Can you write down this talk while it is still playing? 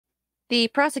The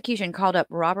prosecution called up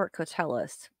Robert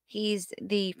Cotellis. He's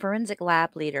the forensic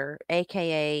lab leader,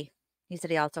 aka, he said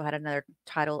he also had another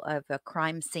title of a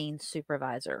crime scene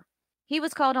supervisor. He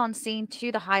was called on scene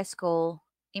to the high school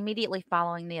immediately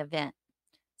following the event.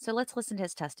 So let's listen to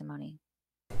his testimony.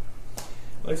 I'd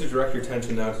like to direct your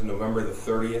attention now to November the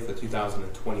 30th of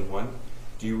 2021.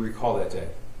 Do you recall that day?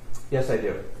 Yes, I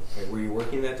do. Okay, were you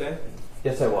working that day?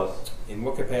 Yes, I was. In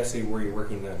what capacity were you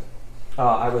working then?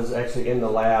 I was actually in the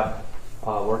lab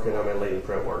working on my latent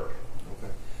print work.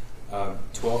 Okay.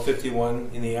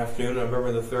 12:51 in the afternoon,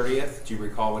 November the 30th. Do you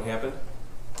recall what happened?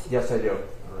 Yes, I do.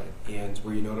 All right. And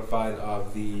were you notified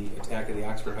of the attack at the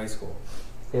Oxford High School?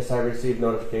 Yes, I received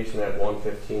notification at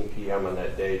 1:15 p.m. on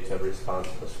that day to respond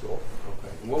to the school.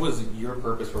 Okay. And what was your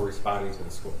purpose for responding to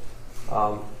the school?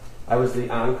 I was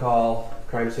the on-call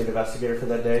crime scene investigator for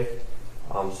that day,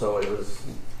 so it was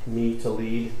me to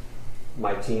lead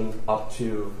my team up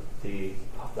to the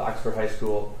Oxford High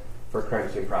School for crime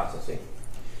scene processing.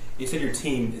 You said your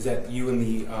team, is that you and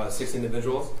the 6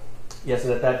 individuals? Yes,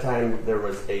 and at that time there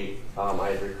was 8. I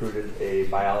had recruited a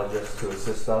biologist to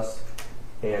assist us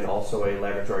and also a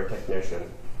laboratory technician.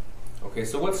 Okay,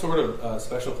 so what sort of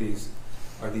specialties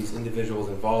are these individuals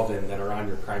involved in that are on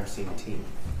your crime scene team?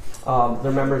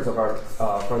 They're members of our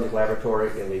forensic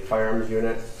laboratory in the firearms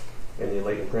unit, in the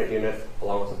latent print unit,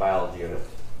 along with the biology unit.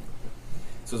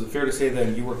 So is it fair to say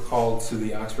that you were called to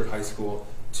the Oxford High School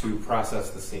to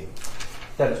process the scene?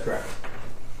 That is correct.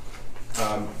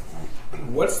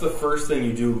 What's the first thing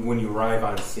you do when you arrive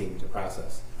on scene to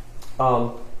process?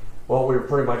 Well, we were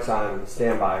pretty much on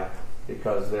standby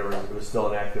because it was still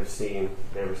an active scene.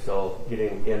 They were still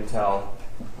getting intel,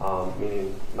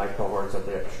 meaning my cohorts at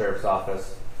the sheriff's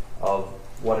office, of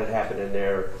what had happened in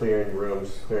there, clearing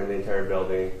rooms, clearing the entire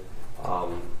building.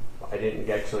 I didn't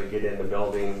actually get in the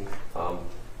building.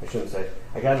 I shouldn't say.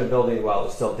 I got in the building while it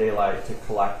was still daylight to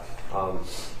collect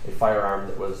a firearm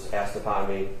that was asked upon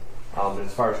me. But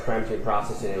as far as crime scene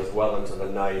processing, it was well into the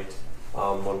night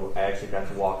when I actually got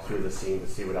to walk through the scene to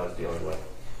see what I was dealing with.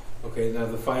 Okay, now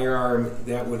the firearm,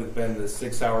 that would have been the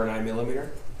 6-hour 9mm?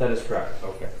 That is correct.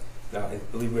 Okay. Now, I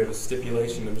believe we have a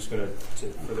stipulation. I'm just going to,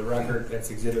 for the record, that's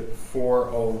Exhibit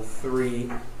 403,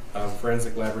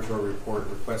 Forensic Laboratory Report,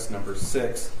 request number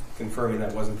 6, confirming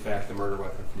that was in fact the murder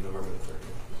weapon from November the 30th.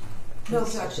 No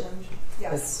objection.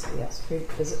 Yes. Yes.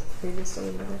 Is it previously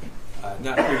admitted?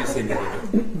 Not previously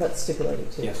admitted. But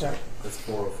stipulated to. Yes, sir. Correct. That's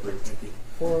 403. Thank you.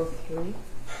 403.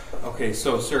 Okay,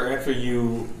 so, sir, after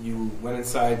you went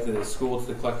inside the school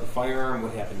to collect the firearm,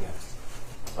 what happened next?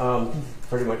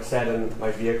 Pretty much sat in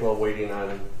my vehicle waiting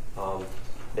on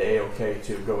the AOK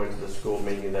to go into the school,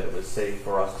 meaning that it was safe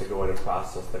for us to go in and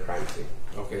process the crime scene.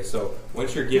 Okay, so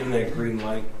once you're given that green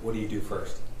light, what do you do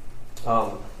first?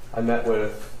 I met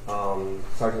with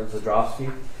Sergeant Zadrowski,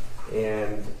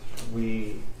 and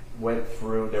we went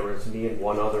through, there was me and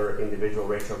one other individual,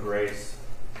 Rachel Grace,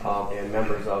 and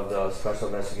members of the Special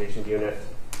Investigation Unit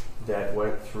that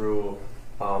went through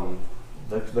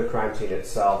the crime scene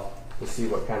itself to see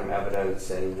what kind of evidence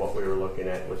and what we were looking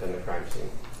at within the crime scene.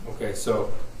 Okay, so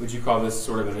would you call this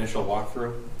sort of an initial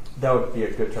walkthrough? That would be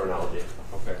a good terminology.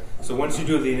 Okay, so once you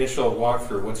do the initial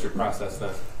walkthrough, what's your process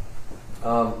then?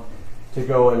 To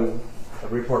go and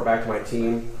report back to my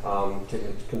team,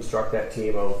 to construct that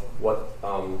team of what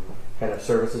kind of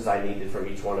services I needed from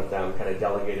each one of them, kind of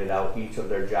delegated out each of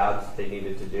their jobs that they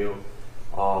needed to do,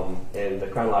 in the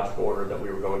chronological order that we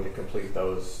were going to complete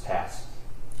those tasks.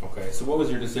 Okay, so what was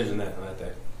your decision then on that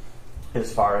day?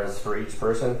 As far as for each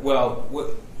person? Well,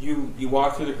 you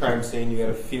walked through the crime scene, you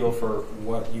had a feel for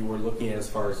what you were looking at as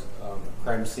far as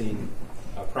crime scene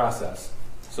process.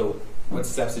 So what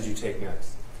steps did you take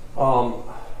next?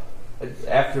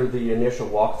 After the initial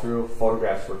walkthrough,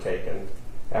 photographs were taken.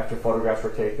 After photographs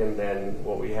were taken, then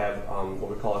what we have, what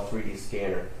we call a 3D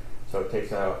scanner. So it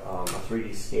takes a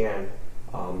 3D scan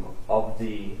of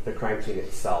the crime scene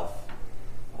itself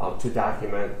to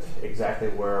document exactly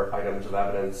where items of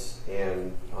evidence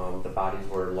and the bodies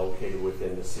were located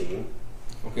within the scene.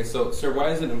 Okay, so sir, why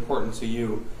is it important to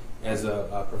you as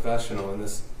a professional in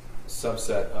this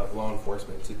subset of law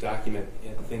enforcement to document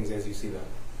things as you see them?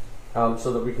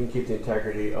 So that we can keep the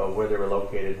integrity of where they were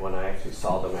located when I actually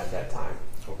saw them at that time.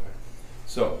 Okay.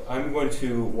 So I'm going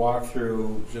to walk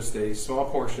through just a small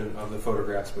portion of the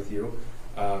photographs with you.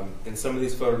 In some of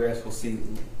these photographs we'll see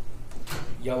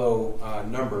yellow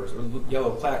numbers or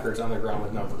yellow placards on the ground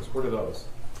with numbers. What are those?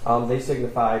 They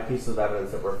signify pieces of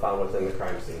evidence that were found within the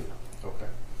crime scene. Okay.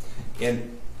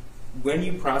 And when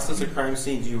you process a crime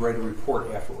scene, do you write a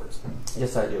report afterwards?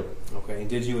 Yes, I do. Okay. And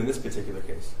did you in this particular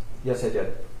case? Yes, I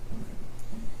did.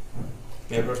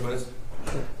 May I approach witness?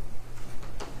 Sure.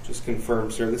 Just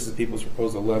confirm, sir, this is People's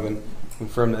Proposal 11.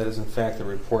 Confirm that is in fact the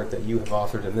report that you have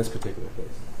authored in this particular case.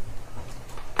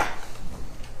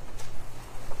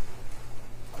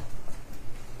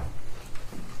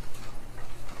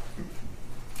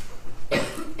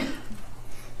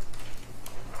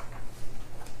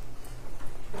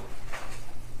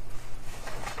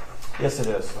 Yes, it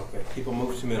is. Okay. People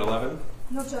move to mid 11.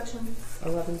 No objection.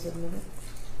 11's admitted.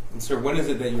 And sir, when is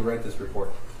it that you write this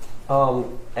report?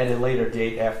 At a later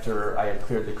date, after I had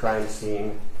cleared the crime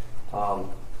scene,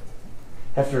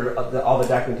 after all the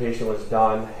documentation was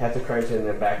done, at the crime scene and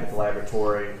then back at the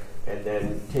laboratory, and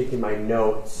then taking my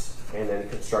notes and then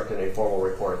constructing a formal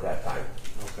report at that time.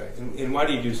 Okay. And why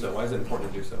do you do so? Why is it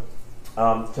important to do so?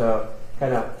 To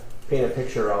kind of paint a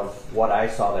picture of what I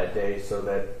saw that day so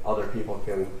that other people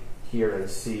can hear and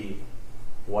see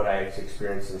what I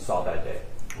experienced and saw that day.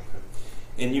 Okay.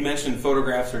 And you mentioned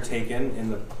photographs are taken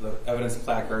and the evidence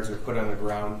placards are put on the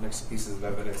ground next to pieces of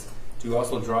evidence. Do you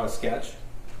also draw a sketch?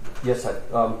 Yes,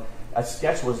 a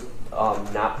sketch was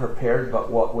not prepared, but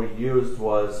what we used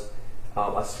was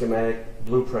a schematic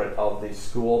blueprint of the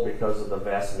school because of the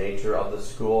vast nature of the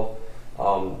school.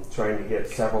 Trying to get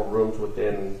several rooms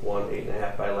within one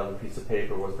 8.5 by 11 piece of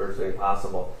paper was virtually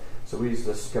impossible. So we used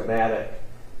a schematic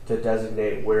to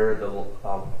designate where the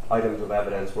items of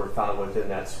evidence were found within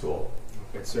that school.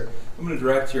 Okay, sir. I'm going to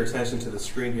direct your attention to the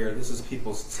screen here. This is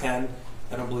People's 10.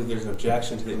 I don't believe there's an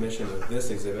objection to the admission of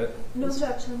this exhibit. No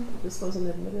objection. This wasn't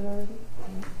admitted already?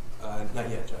 Not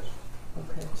yet, Judge.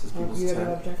 Okay. This is People's You have 10.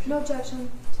 no objection? No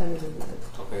objection. 10 is admitted.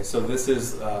 Okay, so this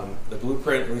is the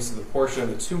blueprint, at least of the portion of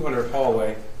the 200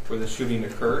 hallway where the shooting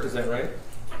occurred. Is that right?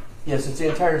 Yes, it's the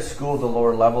entire school, the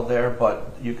lower level there,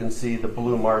 but you can see the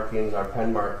blue markings, our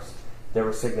pen marks, that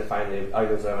were signifying the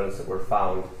items of evidence that were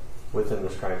found within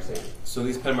this crime scene. So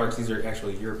these pen marks, these are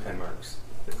actually your pen marks,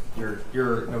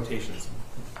 your notations.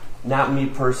 Not me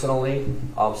personally.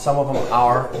 Some of them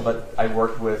are, but I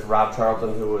worked with Rob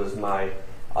Charlton, who was my,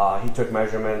 he took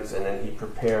measurements and then he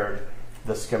prepared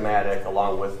the schematic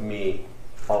along with me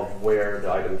of where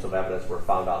the items of evidence were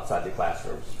found outside the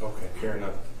classrooms. Okay, fair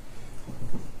enough.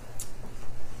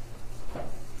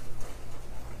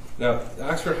 Now,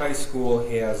 Oxford High School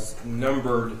has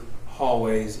numbered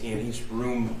hallways, and each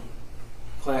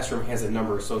classroom has a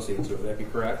number associated to it. Would that be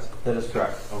correct? That is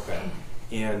correct. Okay.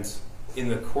 And in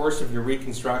the course of your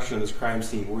reconstruction of this crime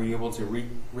scene, were you able to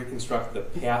reconstruct the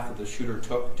path that the shooter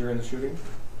took during the shooting?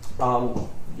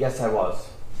 Yes, I was.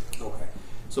 Okay.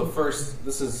 So first,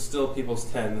 this is still People's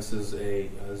 10. This is a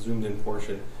zoomed-in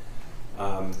portion.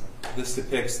 This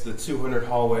depicts the 200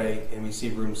 hallway, and we see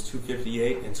rooms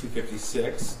 258 and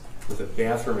 256 with a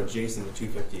bathroom adjacent to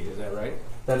 258. Is that right?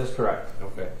 That is correct.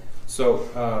 Okay.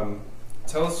 So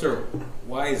tell us, sir,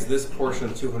 why is this portion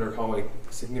of the 200 hallway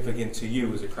significant to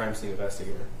you as a crime scene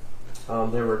investigator?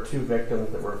 There were two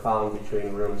victims that were found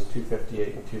between rooms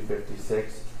 258 and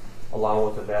 256, along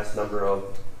with a vast number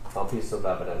of pieces of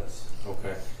evidence.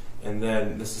 Okay. And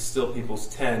then this is still People's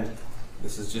 10.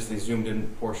 This is just a zoomed in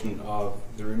portion of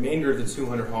the remainder of the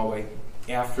 200 hallway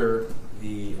after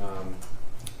the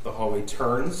hallway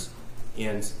turns.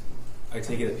 And I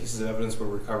take it that pieces of evidence were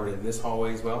recovered in this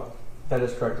hallway as well? That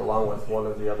is correct, along with one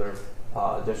of the other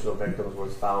additional victims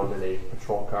was found in a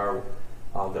patrol car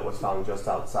that was found just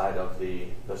outside of the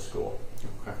school.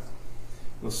 Okay.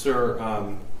 Well, sir,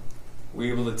 were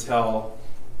you able to tell,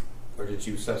 or did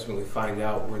you subsequently find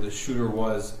out where the shooter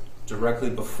was directly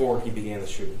before he began the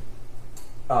shooting?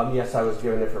 Yes, I was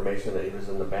given information that he was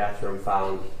in the bathroom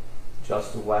found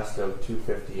just west of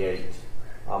 258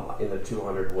 in the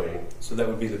 200 wing. So that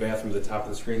would be the bathroom at the top of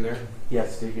the screen there?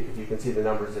 Yes, if you can see the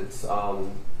numbers, it's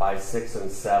by 6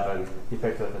 and 7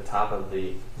 depicted at the top of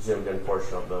the zoomed in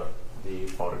portion of the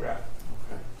photograph.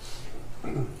 Okay.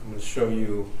 I'm going to show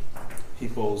you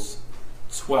People's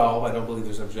 12. I don't believe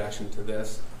there's an objection to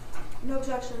this. No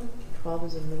objection. 12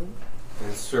 is admitted.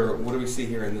 And sir, what do we see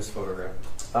here in this photograph?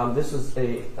 This is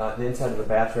the inside of the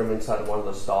bathroom, inside of one of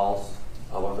the stalls.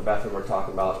 Of the bathroom we're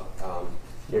talking about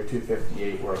near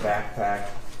 258 were a backpack,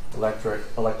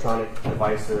 electronic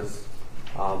devices,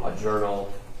 a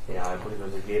journal, I believe there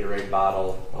was a Gatorade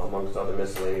bottle, amongst other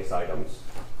miscellaneous items.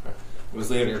 Okay. It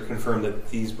was later confirmed that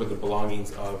these were the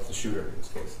belongings of the shooter in this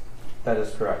case. That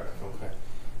is correct.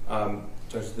 Okay.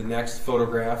 Judge, the next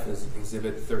photograph is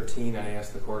Exhibit 13. I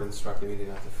asked the court instructed me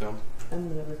not to film. I'm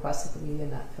going to request that the media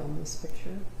not film this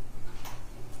picture.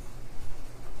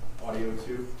 Audio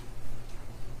too?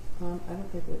 I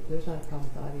don't think there's not a problem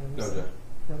with audio. No, Judge.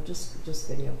 No, just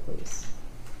video, please.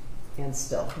 And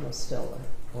still, no still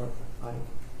or audio,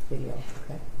 video.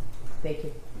 Okay. Thank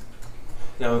you.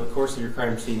 Now, in the course of your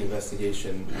crime scene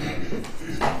investigation,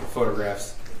 the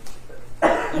photographs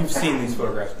You've seen these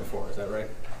photographs before, is that right?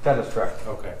 That is correct.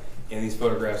 Okay. And these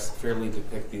photographs fairly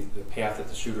depict the path that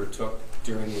the shooter took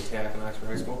during the attack in Oxford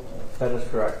High School? That is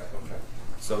correct. Okay.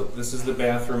 So this is the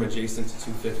bathroom adjacent to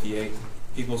 258.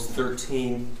 People's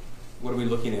 13, what are we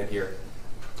looking at here?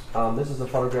 This is a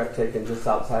photograph taken just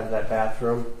outside of that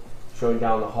bathroom, showing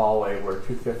down the hallway where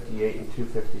 258 and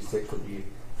 256 would be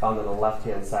found on the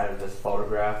left-hand side of this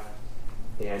photograph.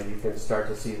 And you can start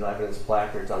to see the evidence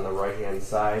placards on the right-hand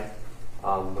side,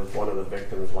 with one of the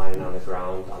victims lying on the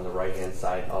ground on the right-hand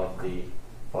side of the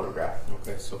photograph.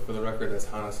 Okay, so for the record, that's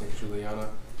Hannah St. Juliana,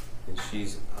 and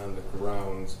she's on the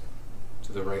ground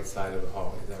to the right side of the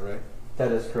hallway, is that right?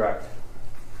 That is correct.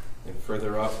 And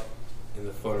further up in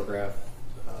the photograph,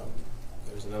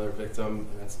 there's another victim,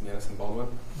 and that's Madison Baldwin?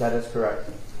 That is correct.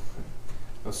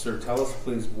 Now, sir, tell us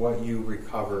please what you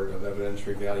recovered of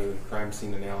evidentiary value in crime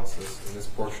scene analysis in this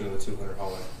portion of the 200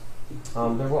 hallway.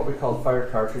 They're what we call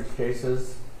fired cartridge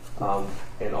cases,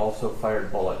 and also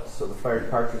fired bullets. So the fired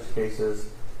cartridge cases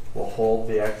will hold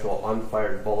the actual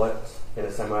unfired bullet in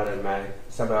a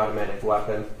semi-automatic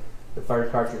weapon. The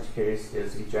fired cartridge case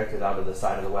is ejected out of the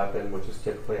side of the weapon, which is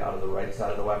typically out of the right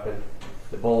side of the weapon.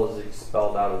 The bullet is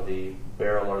expelled out of the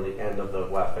barrel or the end of the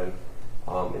weapon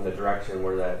in the direction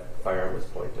where that firearm was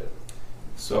pointed.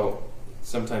 So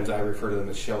sometimes I refer to them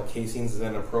as shell casings. Is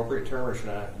that an appropriate term, or should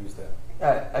I not use that?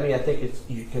 I think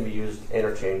it can be used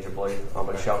interchangeably.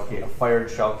 A fired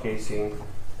shell casing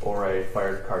or a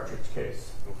fired cartridge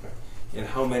case. Okay. And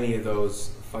how many of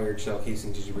those fired shell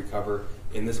casings did you recover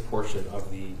in this portion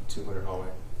of the 200 hallway?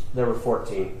 There were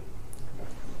 14.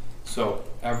 So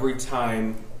every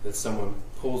time that someone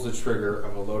pulls the trigger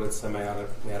of a loaded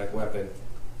semi-automatic weapon,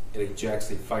 it ejects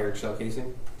a fired shell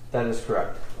casing? That is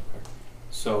correct. Okay.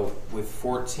 So with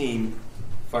 14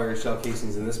 fired shell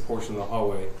casings in this portion of the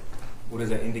hallway, what does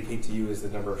that indicate to you as the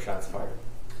number of shots fired?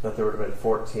 That there would have been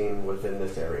 14 within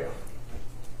this area.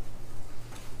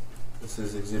 This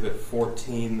is Exhibit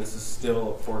 14. This is still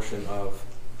a portion of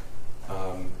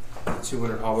the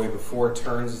 200 hallway before it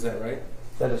turns, is that right?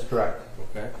 That is correct.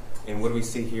 Okay. And what do we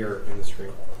see here in the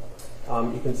screen?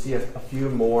 You can see a few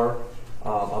more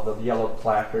of the yellow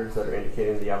placards that are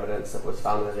indicating the evidence that was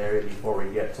found in that area before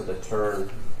we get to the turn,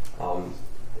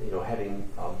 heading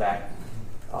back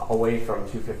away from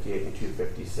 258 and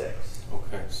 256.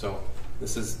 Okay, so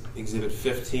this is Exhibit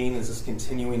 15. Is this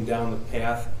continuing down the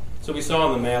path? So we saw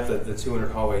on the map that the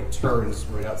 200 hallway turns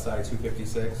right outside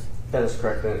 256? That is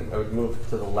correct. And it would move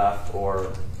to the left,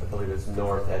 or I believe it's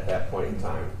north at that point in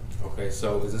time. Okay,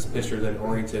 so is this picture then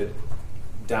oriented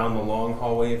down the long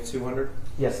hallway of 200?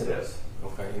 Yes, it is.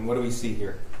 Okay, and what do we see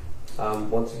here?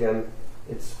 Once again,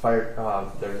 it's fired.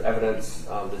 There's evidence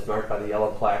that's marked by the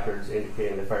yellow placards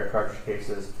indicating the fired cartridge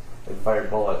cases and fired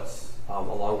bullets,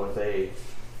 along with a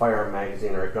firearm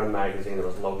magazine or a gun magazine that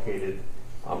was located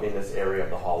in this area of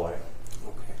the hallway.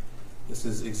 Okay. This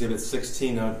is Exhibit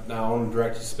 16. Now I want to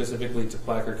direct you specifically to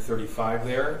placard 35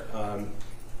 there, in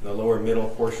the lower middle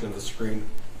portion of the screen.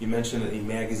 You mentioned a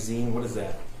magazine. What is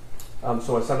that?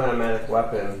 So a semi-automatic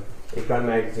weapon, a gun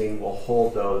magazine will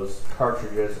hold those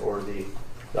cartridges or the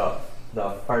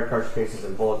fired cartridge cases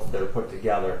and bullets that are put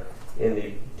together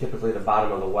in typically the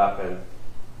bottom of the weapon,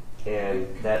 and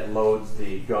that loads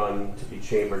the gun to be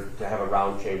chambered, to have a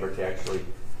round chamber to actually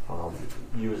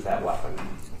use that weapon.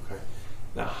 Okay.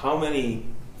 Now, how many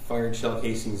fired shell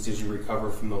casings did you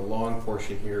recover from the long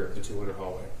portion here of the 200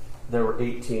 hallway? There were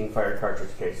 18 fired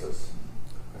cartridge cases.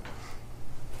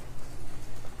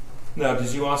 Now,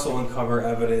 did you also uncover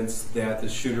evidence that the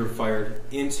shooter fired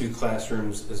into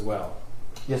classrooms as well?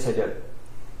 Yes, I did.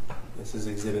 This is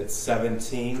Exhibit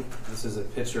 17. This is a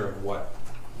picture of what?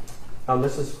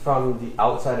 This is from the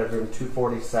outside of room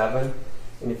 247,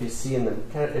 and if you see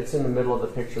it's in the middle of the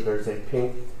picture. There's a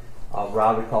pink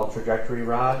rod we call a trajectory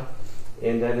rod,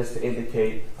 and that is to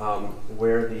indicate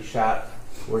where the shot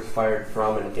was fired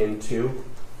from and into.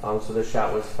 So this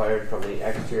shot was fired from the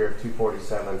exterior of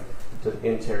 247 to the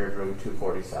interior of room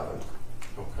 247.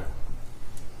 Okay.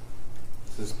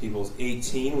 This is People's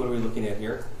 18. What are we looking at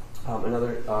here?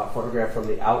 Another photograph from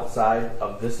the outside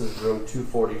of this is room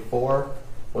 244.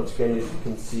 Once again, you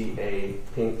can see a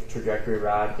pink trajectory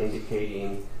rod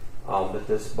indicating that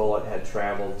this bullet had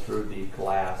traveled through the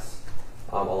glass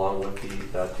along with the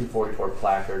 244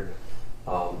 placard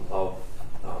of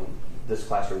this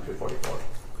classroom 244.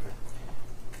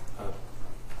 Okay.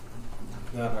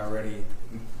 Not already.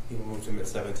 People move to admit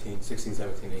 17, 16,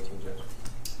 17, 18, Judge.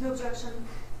 No objection.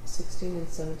 16 and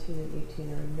 17 and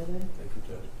 18 are admitted. Thank you,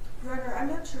 Judge. Your Honor, I'm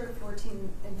not sure if 14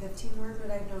 and 15 were,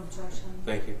 but I have no objection.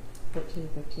 Thank you. 14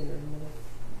 and 15 are admitted.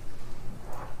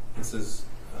 This is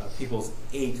People's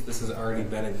 8. This has already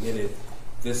been admitted.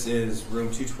 This is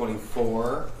room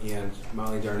 224, and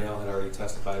Molly Darnell had already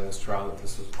testified in this trial that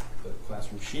this was the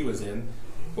classroom she was in.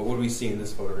 But what do we see in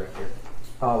this photograph here?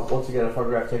 Once again, a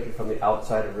photograph taken from the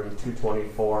outside of room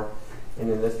 224. And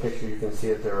in this picture, you can see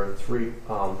that there are 3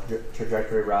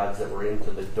 trajectory rods that were into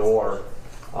the door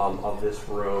of this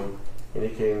room,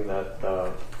 indicating that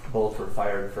the bullets were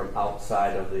fired from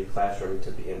outside of the classroom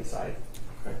to the inside.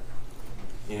 Okay.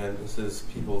 And this is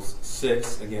Peoples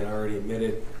 6, again, already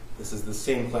admitted. This is the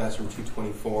same classroom,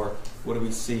 224. What do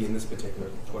we see in this particular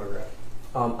photograph?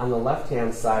 On the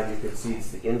left-hand side, you can see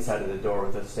it's the inside of the door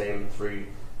with the same 3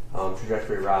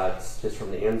 trajectory rods just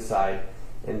from the inside.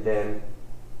 And then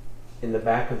in the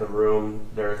back of the room,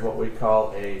 there's what we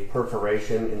call a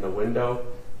perforation in the window.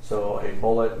 So a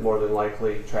bullet more than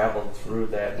likely traveled through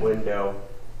that window,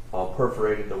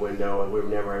 perforated the window, and we were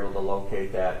never able to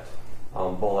locate that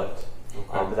bullet. Okay.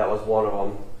 But that was one of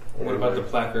them. And What about the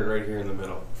placard right here in the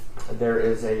middle? there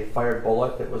is a fired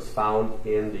bullet that was found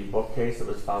in the bookcase. It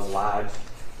was found lodged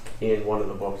in one of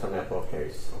the books on that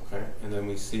bookcase. Okay. And then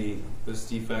we see this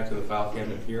defect in the file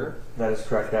cabinet here. That is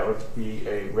correct. That would be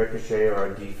a ricochet or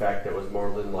a defect that was more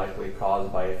than likely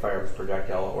caused by a firearms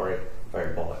projectile or a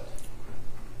fired bullet.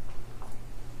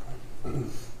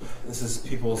 This is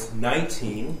Peoples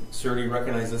 19. Sir, do you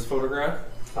recognize this photograph?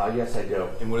 Yes, I do.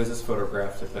 And what does this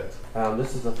photograph depict?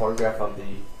 This is a photograph of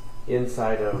the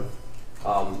inside of,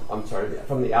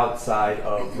 from the outside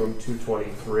of room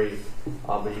 223.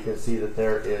 But you can see that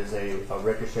there is a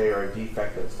ricochet or a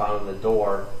defect that's found in the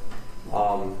door.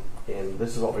 And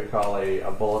this is what we call a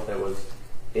bullet that was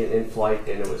in flight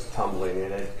and it was tumbling.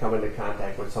 It had come into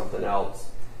contact with something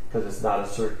else because it's not a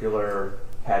circular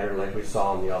pattern like we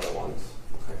saw on the other ones.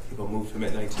 Okay. People move to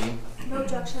Exhibit 19. No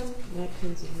objection.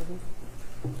 19's admitted.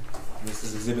 This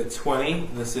is Exhibit 20.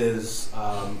 This is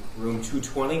room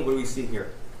 220. What do we see here?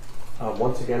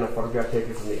 Once again, a photograph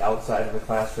taken from the outside of the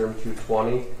classroom,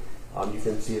 220. You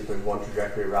can see that there's one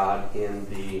trajectory rod in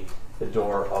the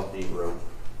door of the room.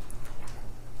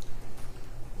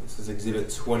 This is Exhibit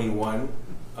 21.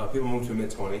 People move to Exhibit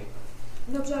 20.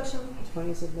 No objection.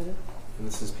 20's admitted. And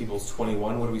this is People's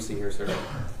 21. What do we see here, sir?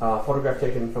 Photograph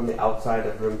taken from the outside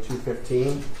of room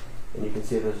 215. And you can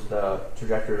see there's the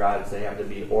trajectory rods. They have to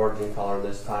be orange in color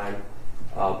this time.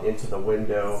 Into the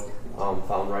window,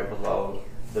 found right below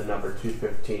the number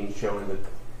 215, showing the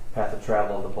path of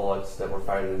travel of the bullets that were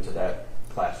fired into that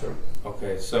classroom.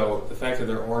 Okay, so the fact that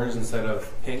they're orange instead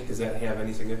of pink, does that have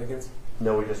any significance?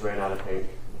 No, we just ran out of pink.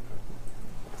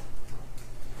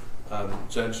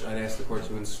 Judge, I'd ask the court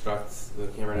to instruct the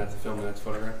camera not to film the next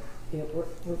photograph. Yeah,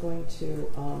 we're going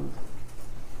to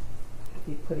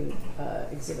be putting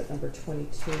exhibit number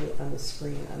 22 on the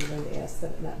screen. I'm going to ask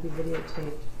that it not be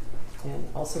videotaped and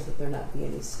also that there not be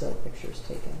any still pictures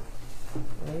taken.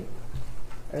 Right?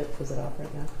 Or is it off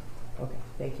right now? Okay,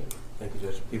 thank you. Thank you,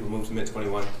 Judge. People move to Mid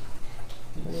 21.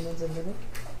 21's admitted.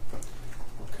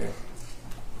 Okay.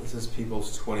 This is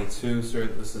People's 22, sir.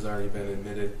 This has already been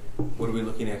admitted. What are we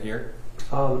looking at here?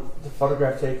 The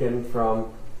photograph taken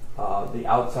from the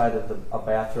outside of a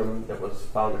bathroom that was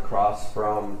found across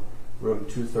from room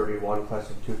 231,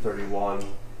 classroom 231.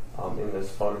 In this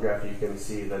photograph, you can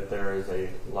see that there is a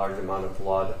large amount of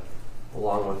blood,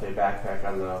 along with a backpack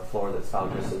on the floor that's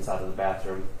found just inside of the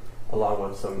bathroom, along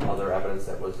with some other evidence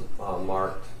that was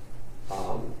marked.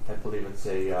 I believe it's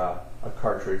a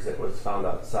cartridge that was found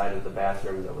outside of the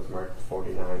bathroom that was marked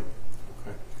 49. Okay.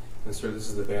 And sir, this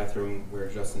is the bathroom where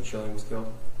Justin Schilling was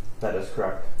killed? That is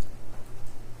correct.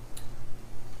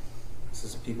 This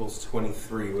is People's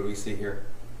 23. What do we see here?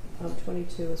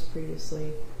 22 was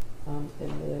previously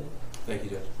admitted. Thank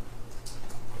you, Judge.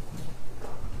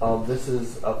 This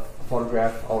is a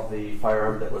photograph of the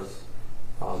firearm that was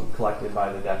collected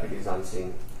by the deputies on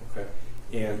scene. Okay.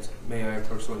 And may I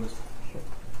approach the witness? Sure.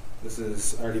 This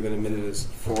has already been admitted as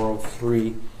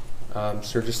 403.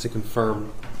 Sir, just to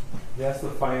confirm, that's the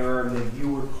firearm that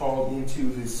you were called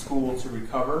into the school to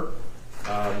recover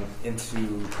and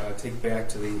to take back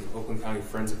to the Oakland County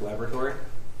Forensic Laboratory?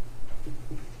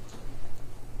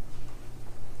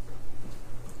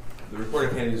 The report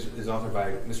of hand is authored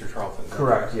by Mr. Charlton.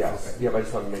 Correct, yes. Okay. Yep, I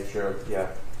just want to make sure, yeah.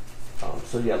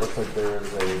 So yeah, it looks like there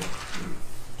is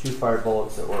two fired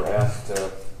bullets that were asked to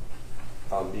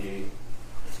be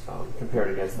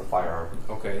compared against the firearm.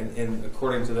 Okay, and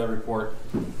according to that report,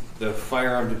 the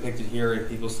firearm depicted here in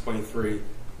People's 23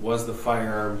 was the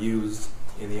firearm used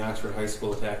in the Oxford High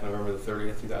School attack November the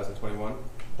 30th, 2021?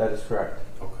 That is correct.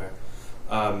 Okay.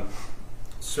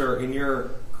 Sir, in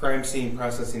your crime scene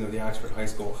processing of the Oxford High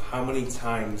School, how many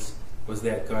times was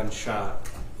that gun shot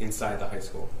inside the high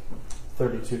school?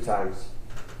 32 times.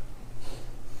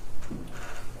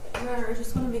 Your Honor, I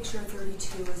just want to make sure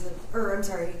 32 is, or I'm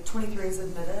sorry, 23 is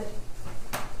admitted.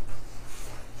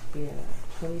 Yeah,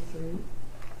 23.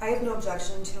 I have no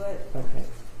objection to it. Okay.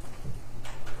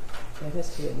 Yeah, it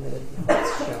has to be admitted.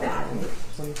 It's shown, right?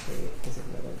 23 is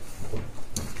admitted.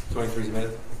 23 is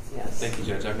admitted? Yes. Thank you,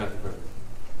 Judge. I have nothing further.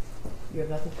 You have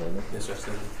nothing further? Yes, Judge.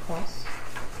 Thank you. Cross?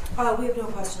 We have no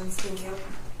questions. Thank you.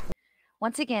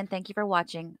 Once again, thank you for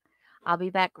watching. I'll be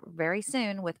back very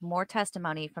soon with more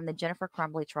testimony from the Jennifer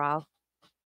Crumbley trial.